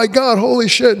 "Oh my God, holy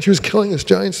shit." And she was killing this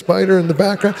giant spider in the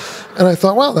background. And I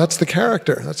thought, wow, that's the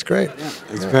character. That's great. Yeah,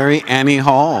 it's very Annie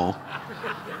Hall.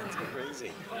 That's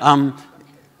crazy.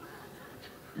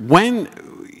 When,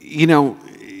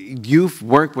 you've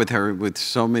worked with her in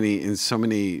so many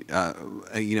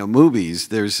movies.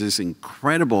 There's this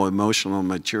incredible emotional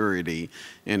maturity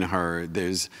in her.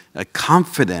 There's a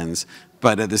confidence,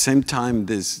 but at the same time,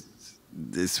 this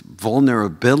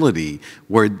vulnerability.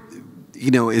 Where,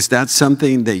 is that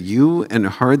something that you and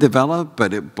her developed,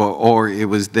 or it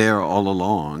was there all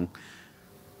along?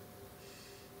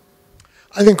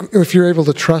 I think if you're able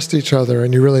to trust each other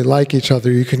and you really like each other,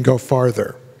 you can go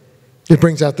farther. It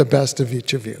brings out the best of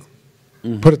each of you.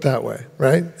 Put it that way,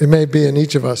 right? It may be in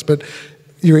each of us, but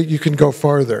you can go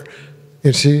farther.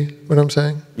 You see what I'm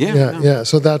saying? Yeah.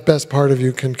 So that best part of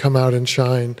you can come out and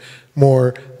shine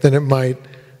more than it might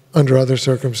under other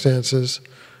circumstances.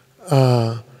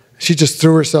 She just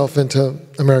threw herself into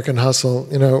American Hustle,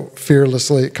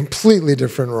 fearlessly, completely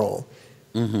different role,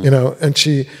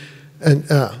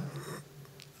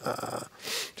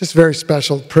 just very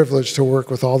special privilege to work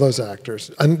with all those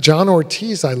actors. And John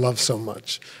Ortiz I love so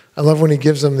much. I love when he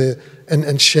gives them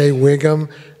and Shea Wiggum,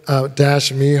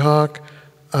 Dash Mihawk,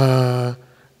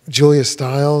 Julia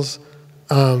Stiles.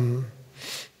 What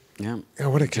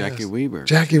a cast. Jackie Weaver.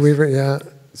 Jackie Weaver, yeah.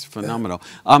 It's phenomenal.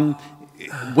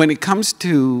 When it comes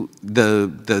to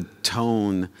the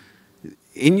tone,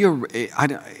 in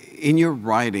your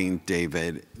writing,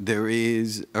 David, there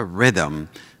is a rhythm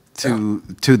to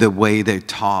the way they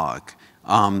talk.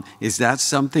 Is that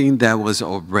something that was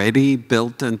already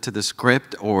built into the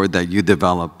script, or that you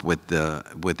developed with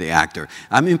the actor?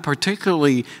 I mean,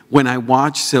 particularly when I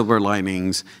watch Silver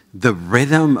Linings, the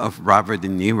rhythm of Robert De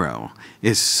Niro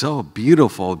is so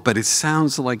beautiful, but it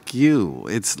sounds like you.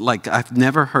 It's like I've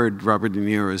never heard Robert De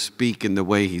Niro speak in the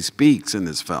way he speaks in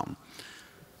this film.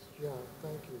 Yeah,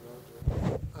 thank you,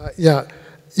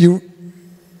 Roger.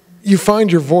 You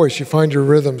find your voice, you find your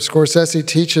rhythm. Scorsese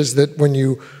teaches that when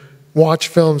you watch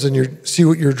films and you see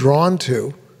what you're drawn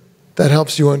to, that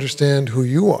helps you understand who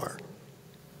you are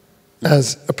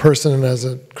as a person and as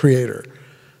a creator.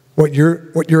 What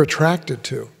you're attracted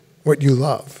to, what you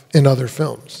love in other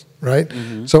films, right?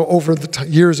 Mm-hmm. So over the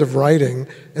years of writing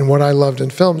and what I loved in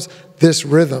films, this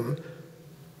rhythm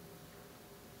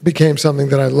became something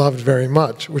that I loved very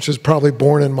much, which was probably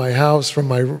born in my house from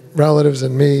my relatives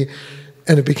and me,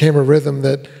 and it became a rhythm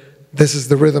that this is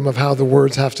the rhythm of how the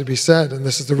words have to be said, and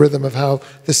this is the rhythm of how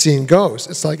the scene goes.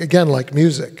 It's like, again, like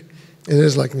music. It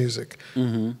is like music.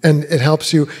 Mm-hmm. And it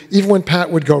helps you. Even when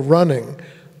Pat would go running,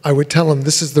 I would tell him,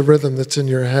 this is the rhythm that's in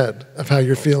your head of how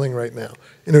you're feeling right now.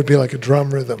 And it would be like a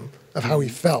drum rhythm of how he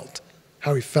felt,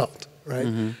 right?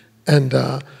 Mm-hmm.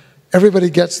 And everybody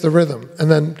gets the rhythm. And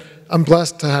then I'm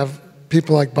blessed to have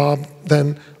people like Bob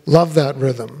then love that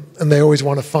rhythm, and they always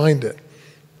want to find it,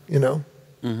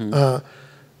 Mm-hmm.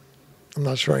 I'm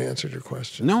not sure I answered your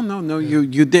question. No, yeah.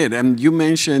 you did. And you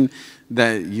mentioned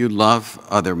that you love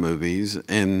other movies.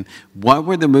 And what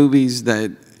were the movies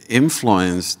that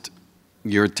influenced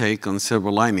your take on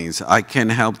Silver Linings? I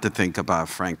can't help to think about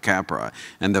Frank Capra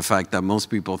and the fact that most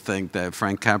people think that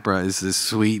Frank Capra is this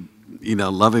sweet,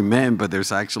 loving man, but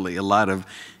there's actually a lot of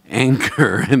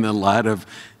anger and a lot of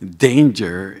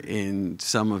danger in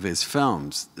some of his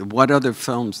films. What other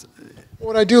films?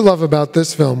 What I do love about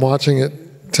this film, watching it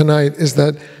tonight, is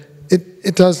that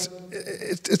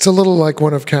it's a little like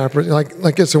one of Capra,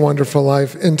 like It's a Wonderful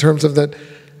Life, in terms of that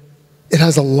it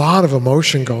has a lot of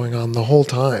emotion going on the whole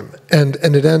time, and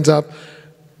it ends up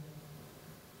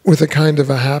with a kind of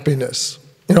a happiness,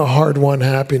 a hard-won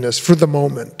happiness for the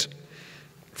moment,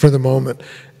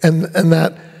 and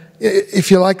that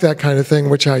if you like that kind of thing,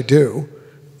 which I do,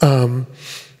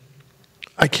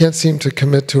 I can't seem to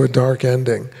commit to a dark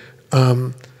ending.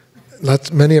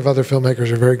 Many of other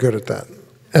filmmakers are very good at that.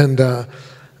 And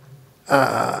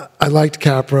I liked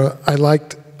Capra. I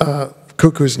liked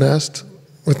Cuckoo's Nest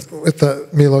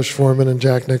with Milos Forman and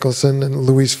Jack Nicholson and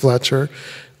Louise Fletcher.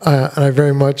 And I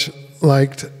very much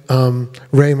liked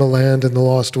Ray Milland in The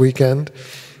Lost Weekend.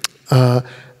 And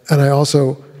I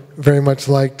also very much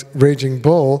liked Raging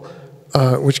Bull,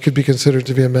 which could be considered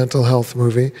to be a mental health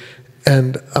movie.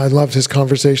 And I loved his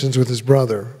conversations with his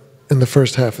brother in the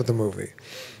first half of the movie,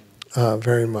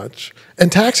 very much.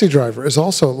 And Taxi Driver is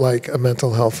also like a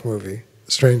mental health movie,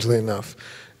 strangely enough.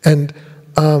 And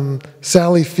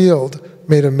Sally Field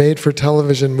made a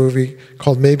made-for-television movie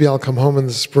called Maybe I'll Come Home in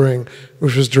the Spring,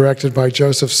 which was directed by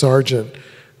Joseph Sargent,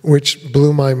 which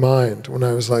blew my mind when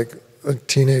I was like a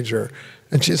teenager.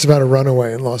 And it's about a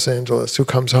runaway in Los Angeles who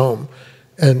comes home,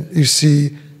 and you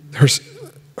see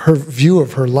her view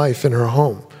of her life in her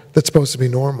home that's supposed to be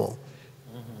normal.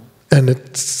 And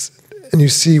you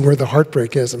see where the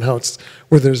heartbreak is and how it's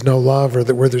where there's no love or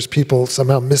where there's people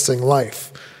somehow missing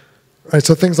life. Right?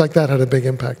 So things like that had a big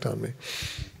impact on me.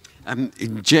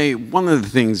 Jay, one of the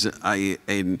things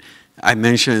I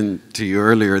mentioned to you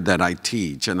earlier that I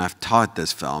teach, and I've taught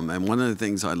this film, and one of the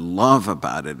things I love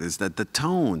about it is that the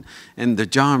tone and the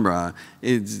genre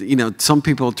is, you know, some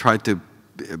people try to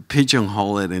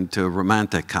pigeonhole it into a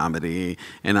romantic comedy,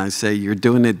 and I say you're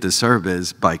doing it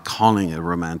disservice by calling it a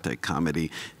romantic comedy.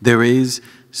 There is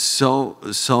so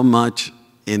much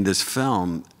in this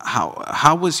film.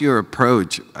 How was your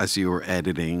approach as you were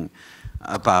editing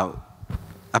about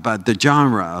the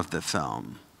genre of the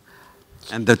film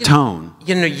and the tone?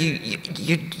 You know,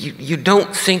 you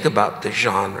don't think about the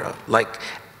genre like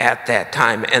at that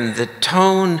time, and the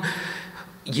tone,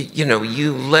 you know,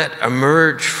 you let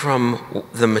emerge from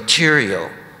the material.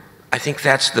 I think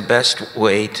that's the best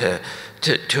way to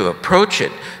approach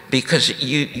it, because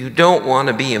you don't want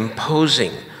to be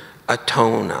imposing a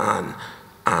tone on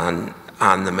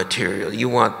the material. You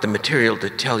want the material to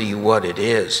tell you what it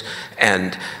is,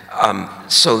 and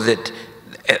so that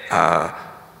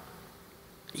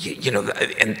you know,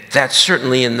 and that's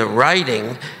certainly in the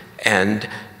writing and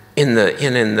in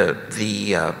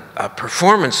the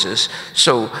performances.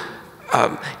 So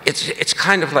it's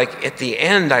kind of like at the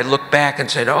end I look back and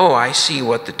said, oh, I see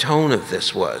what the tone of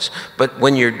this was. But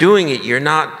when you're doing it, you're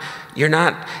not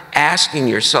asking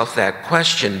yourself that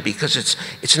question, because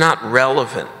it's not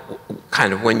relevant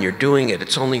kind of when you're doing it.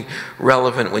 It's only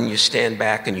relevant when you stand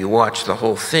back and you watch the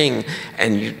whole thing,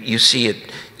 and you see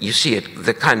it,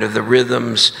 the kind of the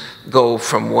rhythms go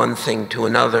from one thing to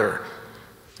another.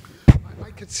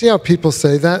 I could see how people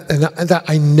say that, and that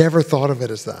I never thought of it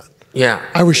as that. Yeah.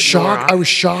 I was shocked. I was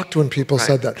shocked when people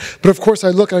said that. But of course I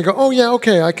look and I go, oh yeah,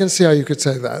 okay, I can see how you could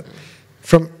say that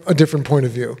from a different point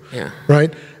of view. Yeah.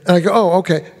 Right? And I go, oh,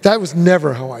 okay, that was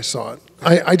never how I saw it.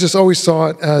 I just always saw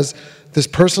it as this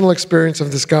personal experience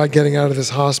of this guy getting out of this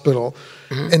hospital.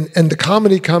 Mm-hmm. And the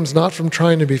comedy comes not from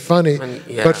trying to be funny,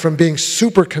 but from being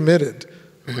super committed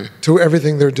to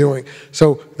everything they're doing.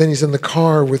 So then he's in the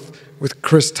car with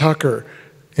Chris Tucker,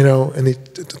 you know, and he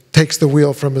takes the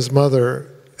wheel from his mother,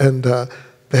 and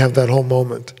they have that whole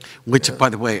moment. Which, by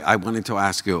the way, I wanted to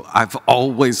ask you, I've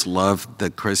always loved the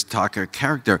Chris Tucker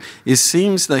character. It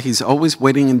seems that he's always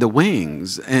waiting in the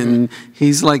wings, and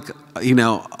he's like, you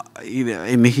know,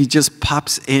 and he just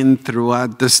pops in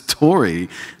throughout the story.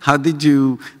 How did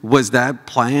you, was that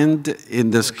planned in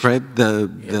the script,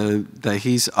 that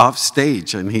he's off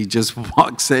stage and he just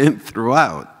walks in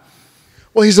throughout?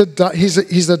 Well, he's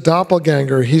a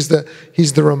doppelganger. He's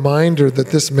the reminder that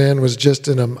this man was just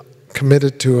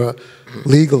committed to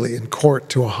legally in court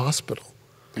to a hospital,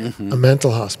 a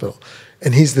mental hospital.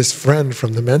 And he's this friend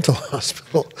from the mental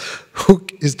hospital who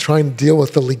is trying to deal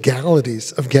with the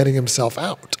legalities of getting himself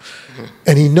out.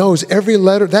 And he knows every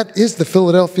letter. That is the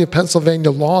Philadelphia, Pennsylvania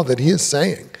law that he is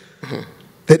saying.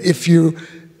 That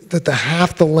that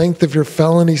half the length of your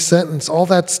felony sentence, all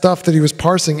that stuff that he was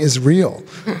parsing is real.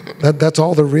 That's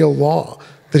all the real law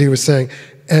that he was saying.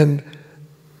 And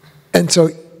so,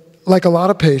 like a lot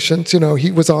of patients, you know,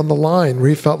 he was on the line where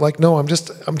he felt like, no,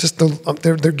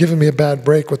 they're giving me a bad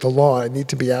break with the law. I need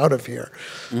to be out of here.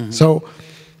 So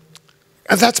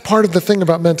that's part of the thing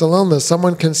about mental illness.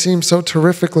 Someone can seem so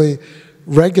terrifically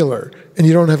regular, and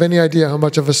you don't have any idea how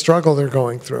much of a struggle they're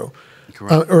going through.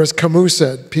 Or as Camus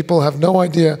said, people have no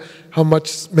idea how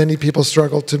many people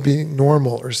struggle to be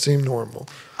normal or seem normal.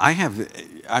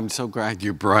 I'm so glad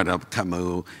you brought up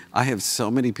Camus. I have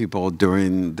so many people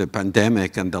during the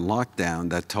pandemic and the lockdown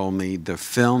that told me the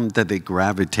film that they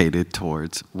gravitated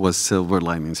towards was Silver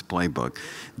Linings Playbook.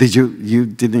 You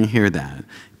didn't hear that?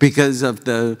 Because of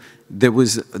there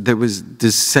was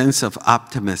this sense of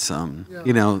optimism,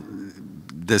 you know,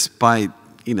 despite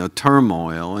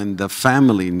turmoil and the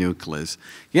family nucleus.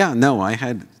 Yeah, no, I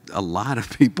had a lot of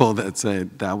people that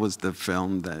said that was the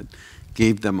film that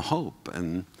gave them hope.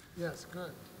 And yes,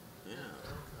 good.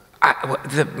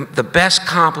 The best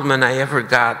compliment I ever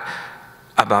got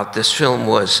about this film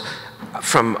was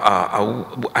from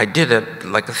I did a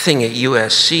thing at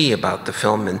USC about the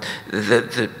film, and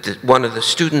one of the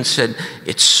students said,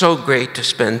 "It's so great to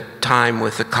spend time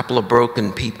with a couple of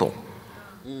broken people."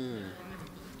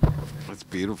 That's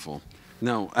beautiful.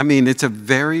 No, I mean, it's a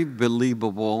very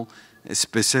believable,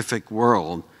 specific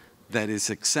world that is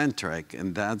eccentric,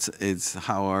 and it's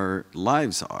how our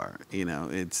lives are.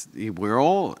 We're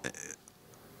all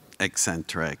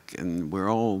eccentric, and we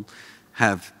all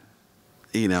have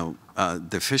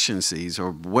deficiencies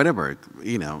or whatever,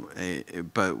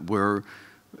 but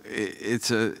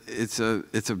it's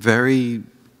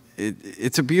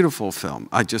a beautiful film.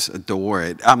 I just adore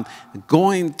it.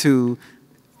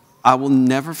 I will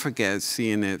never forget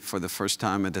seeing it for the first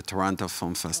time at the Toronto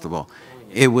Film Festival.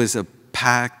 It was a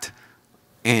packed,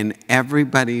 and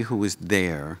everybody who was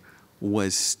there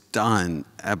was stunned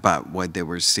about what they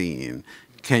were seeing.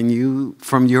 Can you,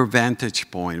 from your vantage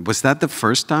point, was that the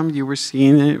first time you were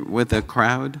seeing it with a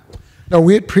crowd? No,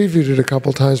 we had previewed it a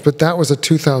couple times, but that was a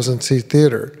 2,000-seat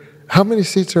theater. How many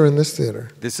seats are in this theater?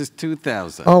 This is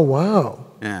 2,000. Oh, wow.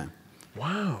 Yeah.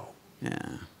 Wow.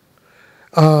 Yeah.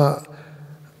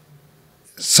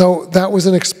 So that was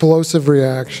an explosive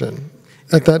reaction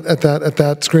at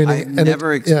that screening. I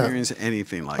never experienced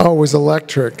anything like that. Oh, it was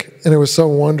electric, and it was so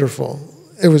wonderful.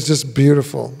 It was just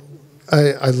beautiful.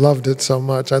 I loved it so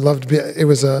much. It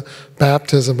was a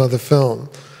baptism of the film,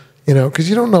 because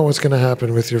you don't know what's going to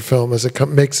happen with your film as it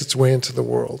makes its way into the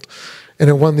world. And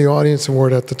it won the Audience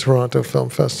Award at the Toronto Film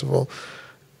Festival.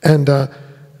 And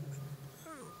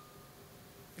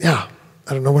yeah,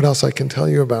 I don't know what else I can tell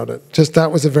you about it. Just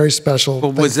that was a very special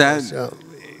thing. But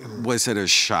was it a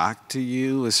shock to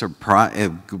you,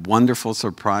 a wonderful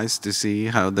surprise to see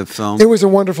how the film... It was a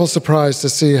wonderful surprise to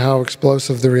see how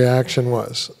explosive the reaction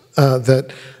was,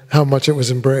 how much it was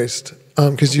embraced,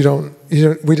 because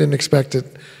we didn't expect it.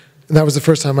 And that was the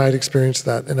first time I had experienced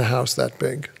that in a house that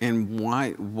big. And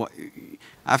why,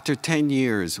 after 10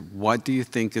 years, what do you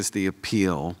think is the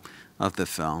appeal of the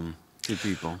film to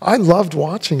people? I loved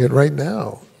watching it right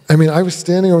now. I mean, I was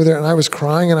standing over there and I was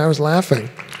crying and I was laughing.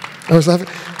 And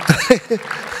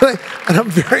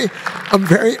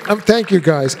thank you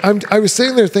guys. I was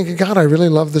sitting there thinking, God, I really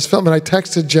love this film. And I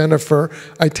texted Jennifer,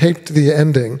 I taped the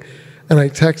ending, and I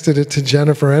texted it to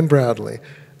Jennifer and Bradley.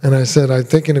 And I said, I'm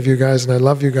thinking of you guys and I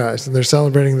love you guys. And they're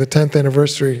celebrating the 10th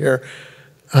anniversary here.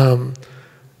 And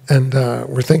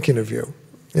we're thinking of you,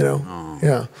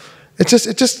 Yeah. It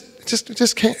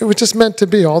was just meant to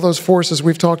be. All those forces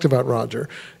we've talked about, Roger.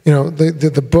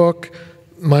 The book,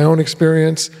 my own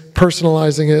experience,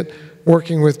 personalizing it,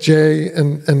 working with Jay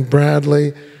and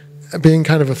Bradley, being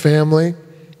kind of a family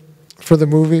for the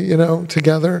movie,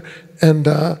 together, and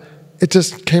it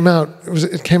just came out.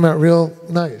 It came out real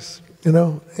nice,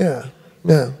 yeah,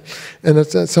 and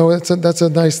that's a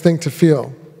nice thing to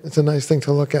feel. It's a nice thing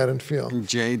to look at and feel.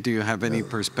 Jay, do you have any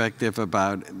perspective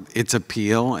about its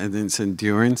appeal and its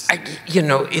endurance? The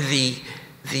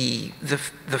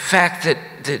fact that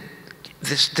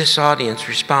this audience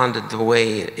responded the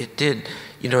way it did,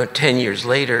 10 years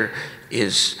later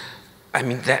is,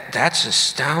 that's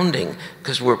astounding,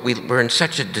 because we're in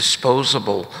such a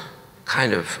disposable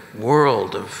kind of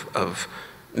world of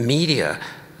media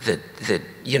that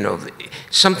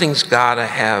something's got to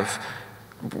have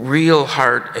real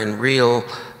heart and real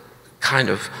kind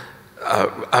of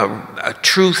a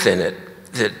truth in it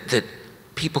that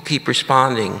people keep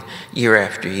responding year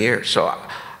after year. So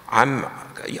I'm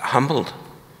humbled.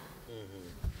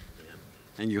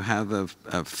 And you have a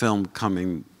film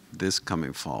this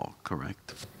coming fall,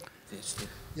 correct?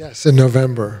 Yes, in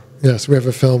November. Yes, we have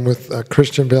a film with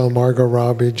Christian Bale, Margot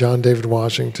Robbie, John David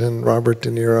Washington, Robert De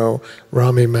Niro,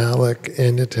 Rami Malek,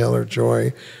 Anya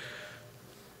Taylor-Joy,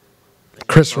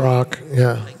 Chris Rock,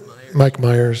 yeah, Mike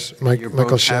Myers,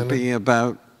 Michael Shannon. Happy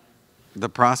about the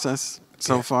process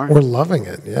so far? We're loving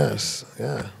it, yes,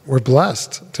 yeah. We're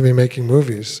blessed to be making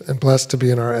movies and blessed to be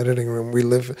in our editing room. We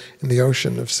live in the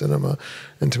ocean of cinema,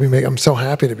 and I'm so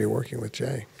happy to be working with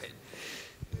Jay.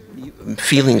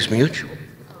 Feelings mutual.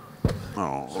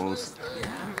 Oh,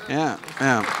 yeah.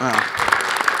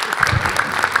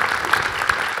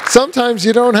 Sometimes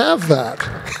you don't have that.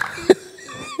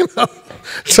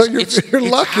 So you're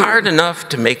lucky. It's hard enough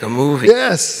to make a movie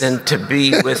than to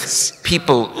be with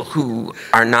people who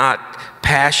are not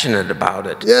passionate about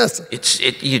it. Yes.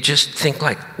 You just think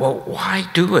like, well, why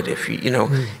do it if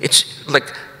it's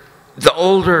like the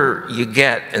older you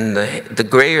get and the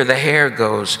grayer the hair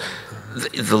goes,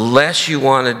 the less you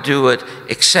want to do it,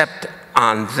 except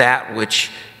on that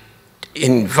which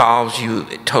involves you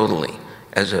totally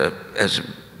as a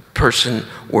person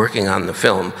working on the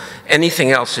film.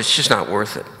 Anything else, it's just not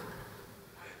worth it.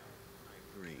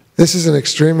 This is an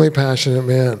extremely passionate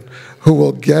man who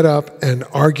will get up and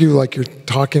argue like you're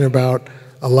talking about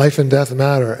a life and death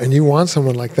matter, and you want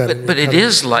someone like that. But it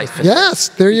is life and death. Yes,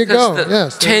 there you go.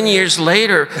 Yes. 10 years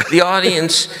later, the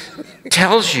audience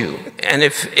tells you, and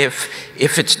if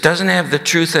it doesn't have the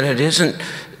truth and it isn't,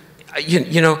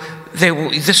 you know,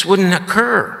 this wouldn't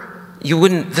occur. You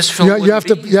wouldn't. This film. You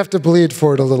have to bleed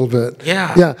for it a little bit.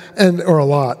 Yeah. Yeah, or a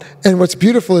lot. And what's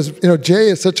beautiful is, you know, Jay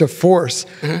is such a force,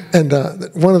 and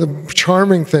one of the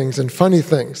charming things and funny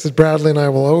things that Bradley and I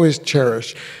will always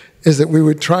cherish is that we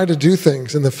would try to do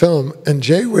things in the film, and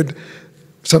Jay would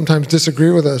sometimes disagree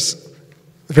with us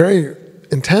very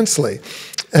intensely,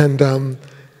 and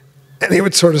he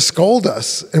would sort of scold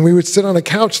us, and we would sit on a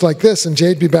couch like this, and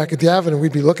Jay'd be back at the Avenue, and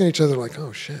we'd be looking at each other like,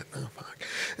 oh shit, oh fuck.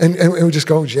 And we would just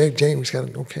go, Jay, we just got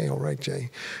to, okay, all right, Jay.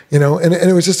 You know, and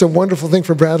it was just a wonderful thing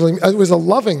for Bradley. It was a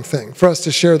loving thing for us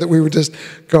to share, that we would just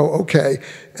go, okay.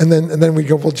 And then we'd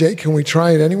go, well, Jay, can we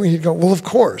try it anyway? He'd go, well, of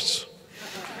course.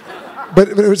 But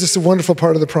it was just a wonderful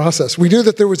part of the process. We knew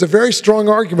that there was a very strong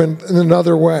argument in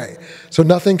another way. So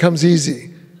nothing comes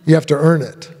easy. You have to earn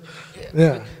it.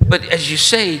 Yeah. But as you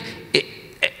say,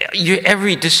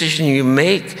 every decision you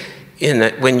make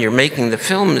when you're making the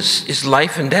film is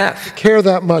life and death. Care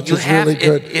that much is really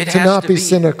good. To not be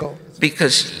cynical.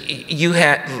 Because you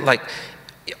had, like,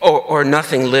 or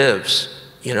nothing lives,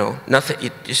 you know, nothing,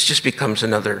 it just becomes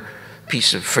another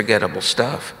piece of forgettable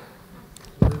stuff.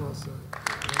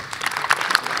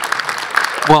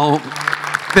 Well,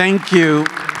 thank you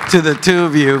to the two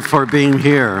of you for being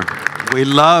here. We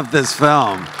love this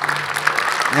film.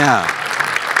 Yeah.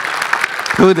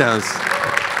 Kudos.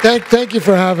 Thank you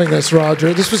for having us,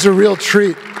 Roger. This was a real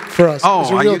treat for us. Oh, it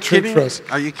was a real treat for us.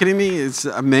 Are you kidding me? It's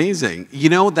amazing. You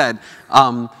know that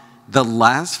the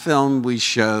last film we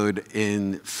showed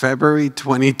in February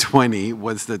 2020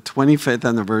 was the 25th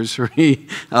anniversary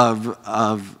of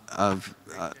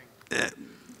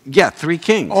Three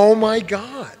Kings. Oh my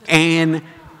God! And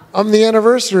I'm the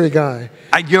anniversary guy.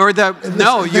 You're the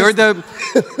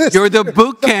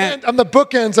bookend. I'm the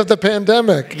bookends of the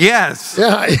pandemic. Yes.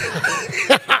 Yeah.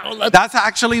 That's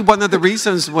actually one of the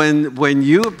reasons when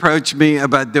you approached me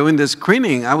about doing this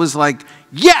screening, I was like,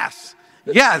 yes.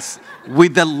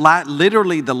 With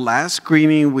literally the last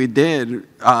screening we did,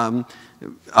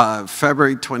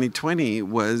 February 2020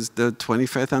 was the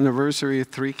 25th anniversary of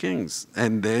Three Kings.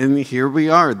 And then here we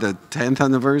are, the 10th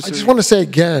anniversary. I just want to say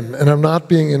again, and I'm not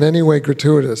being in any way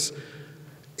gratuitous,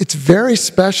 it's very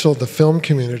special, the film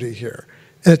community here.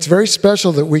 And it's very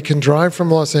special that we can drive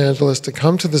from Los Angeles to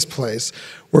come to this place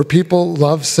where people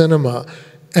love cinema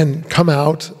and come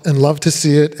out and love to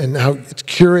see it, and how it's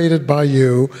curated by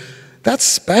you. That's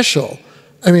special.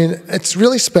 I mean, it's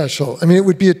really special. I mean, it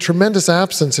would be a tremendous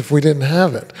absence if we didn't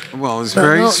have it. Well, it's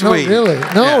very sweet. No, really.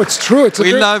 No, yeah. It's true.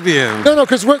 We love you. No,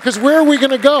 because where are we going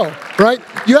to go, right?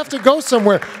 You have to go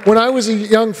somewhere. When I was a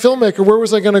young filmmaker, where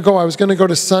was I going to go? I was going to go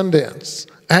to Sundance.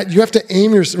 You have to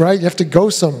aim right? You have to go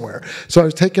somewhere. So I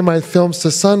was taking my films to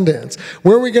Sundance.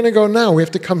 Where are we going to go now? We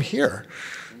have to come here.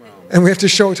 And we have to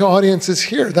show it to audiences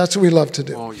here. That's what we love to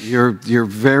do. Well, you're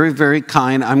very, very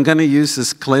kind. I'm going to use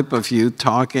this clip of you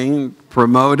talking,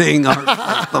 promoting our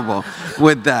festival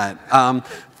with that.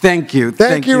 Thank you.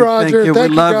 Thank you, Roger.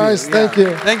 Thank you, guys. Thank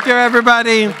you. Thank you,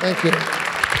 everybody. Thank you.